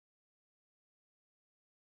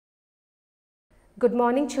Good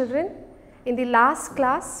morning children. In the last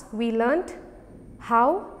class we learnt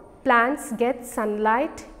how plants get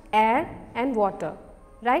sunlight, air and water,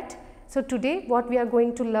 right? So today what we are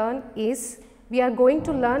going to learn is, we are going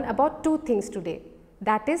to learn about two things today.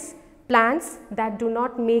 That is plants that do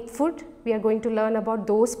not make food. We are going to learn about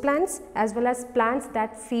those plants as well as plants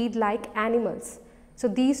that feed like animals. So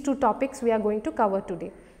these two topics we are going to cover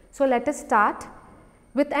today. So let us start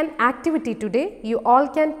with an activity today. You all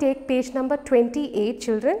can take page number 28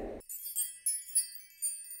 children.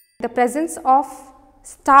 The presence of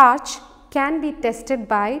starch can be tested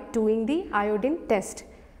by doing the iodine test.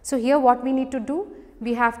 So here what we need to do,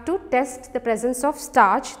 we have to test the presence of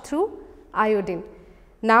starch through iodine.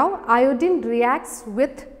 Now iodine reacts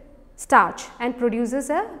with starch and produces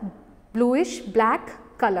a bluish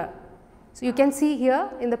black color. So you can see here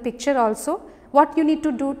in the picture also, what you need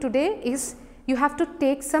to do today is, you have to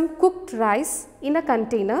take some cooked rice in a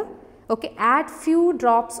container, okay, add few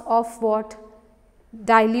drops of what?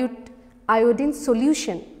 Dilute iodine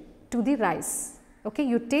solution to the rice. Okay,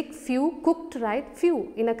 you take few cooked rice,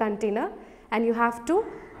 few in a container, and you have to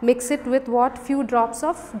mix it with what? Few drops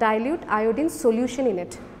of dilute iodine solution in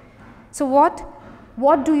it. So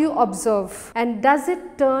what do you observe, and does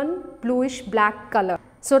it turn bluish black color?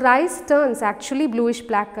 So rice turns actually bluish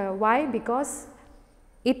black color. Why? Because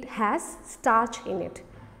it has starch in it.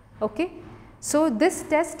 Okay, so this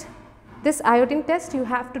test, this iodine test, you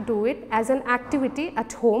have to do it as an activity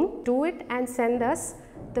at home. Do it and send us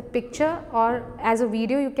the picture, or as a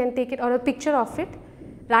video you can take it, or a picture of it.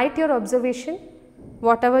 Write your observation,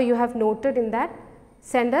 whatever you have noted in that,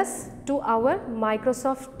 send us to our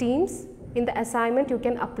Microsoft Teams. In the assignment you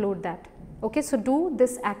can upload that. Okay, so do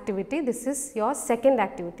this activity. This is your second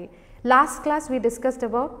activity. Last class we discussed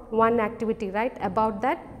about one activity, right? About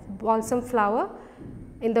that balsam flower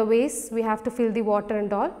in the vase, we have to fill the water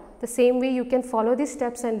and all. The same way you can follow these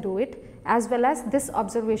steps and do it, as well as this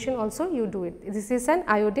observation also you do it. This is an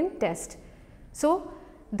iodine test. So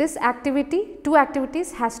this activity, two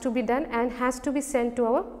activities has to be done and has to be sent to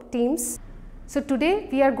our teams. So today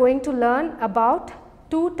we are going to learn about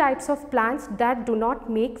two types of plants that do not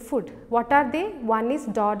make food. What are they? One is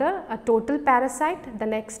dodder, a total parasite. The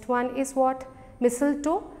next one is what?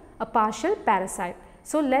 Mistletoe, a partial parasite.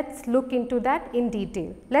 So let's look into that in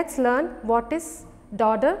detail. Let's learn what is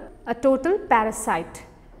dodder, a total parasite.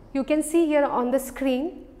 You can see here on the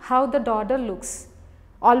screen how the dodder looks.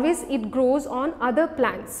 Always it grows on other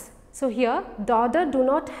plants. So here dodder do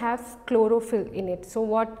not have chlorophyll in it. So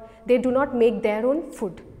what? They do not make their own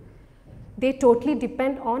food. They totally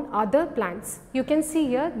depend on other plants. You can see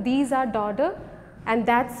here, these are dodder and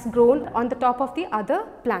that's grown on the top of the other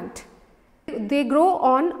plant. They grow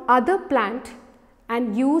on other plant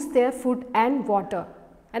and use their food and water.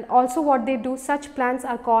 And also what they do, such plants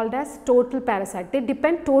are called as total parasite. They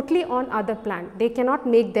depend totally on other plant. They cannot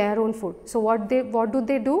make their own food. So what do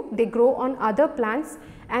they do? They grow on other plants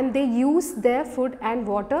and they use their food and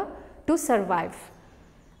water to survive.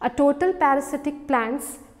 A total parasitic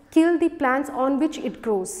plants kill the plants on which it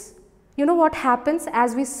grows. You know what happens,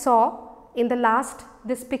 as we saw in the last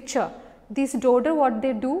this picture, these dodder, what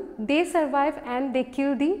they do, they survive and they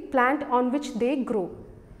kill the plant on which they grow.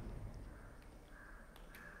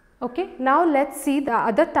 Okay, now let's see the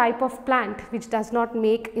other type of plant which does not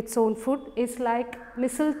make its own food is like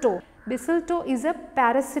mistletoe. Mistletoe is a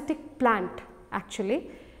parasitic plant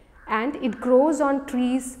actually, and it grows on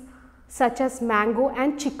trees such as mango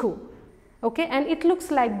and chiku. Okay, and it looks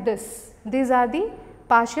like this. These are the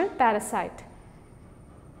partial parasite.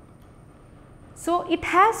 So it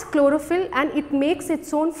has chlorophyll and it makes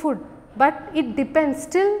its own food, but it depends,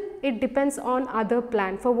 still it depends on other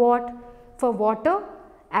plant. For what? For water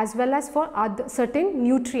as well as for other certain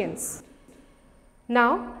nutrients.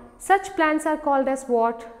 Now such plants are called as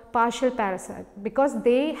what? Partial parasite, because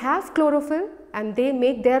they have chlorophyll and they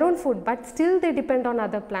make their own food, but still they depend on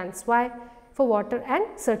other plants. Why? For water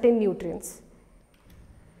and certain nutrients.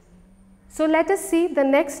 So let us see the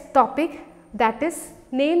next topic, that is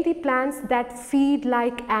name the plants that feed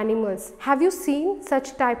like animals. Have you seen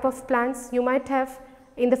such type of plants? You might have,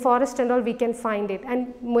 in the forest and all we can find it,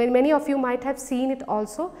 and many of you might have seen it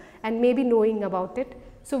also and maybe knowing about it.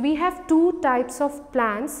 So we have two types of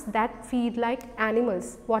plants that feed like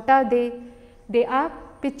animals. What are they? They are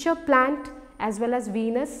pitcher plant as well as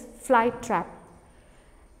Venus flytrap.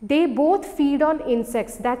 They both feed on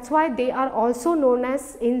insects. That's why they are also known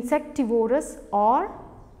as insectivorous or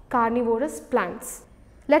carnivorous plants.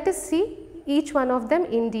 Let us see each one of them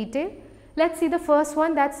in detail. Let's see the first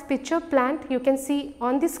one, that's pitcher plant. You can see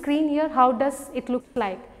on the screen here how does it look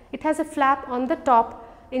like. It has a flap on the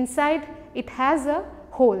top. Inside it has a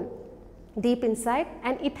hole. deep inside,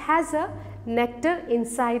 and it has a nectar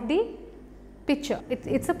inside the pitcher.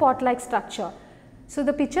 It's a pot-like structure. So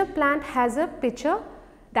the pitcher plant has a pitcher,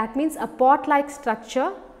 that means a pot-like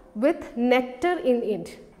structure with nectar in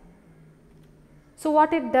it. So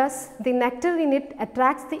what it does, the nectar in it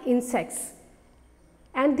attracts the insects,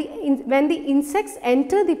 and when the insects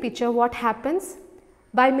enter the pitcher, what happens?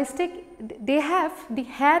 By mistake, they have the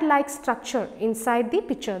hair-like structure inside the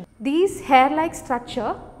pitcher. These hair-like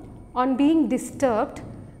structure, on being disturbed,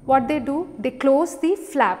 what they do? They close the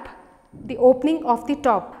flap, the opening of the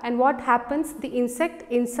top, and what happens? The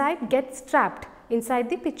insect inside gets trapped inside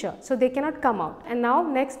the pitcher, so they cannot come out. And now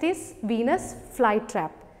next is Venus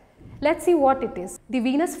flytrap. Let's see what it is. The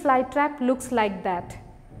Venus flytrap looks like that.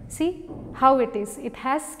 See how it is. It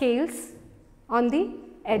has scales on the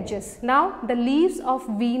edges. Now the leaves of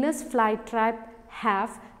Venus flytrap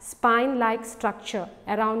have spine-like structure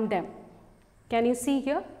around them. Can you see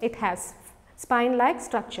here? It has spine-like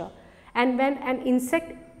structure, and when an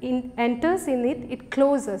insect enters in it, it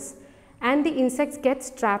closes and the insects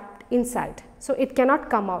gets trapped inside. So it cannot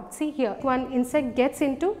come out. See here, one insect gets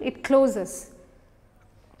into, it closes.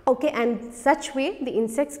 Okay, and such way the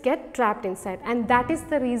insects get trapped inside, and that is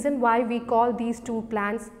the reason why we call these two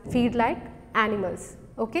plants feed-like animals.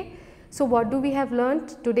 Okay, so what do we have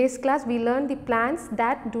learned today's class? We learned the plants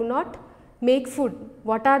that do not make food.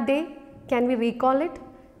 What are they? Can we recall it?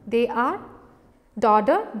 They are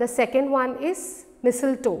dodder. The second one is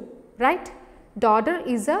mistletoe, right? Dodder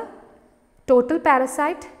is a total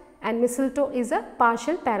parasite and mistletoe is a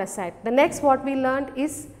partial parasite. The next what we learned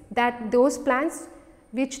is that those plants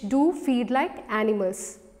which do feed like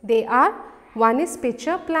animals, they are, one is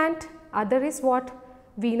pitcher plant, other is what?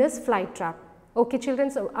 Venus flytrap. Okay children,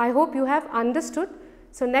 so I hope you have understood.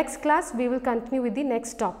 So next class we will continue with the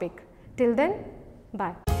next topic. Till then,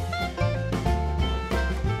 bye.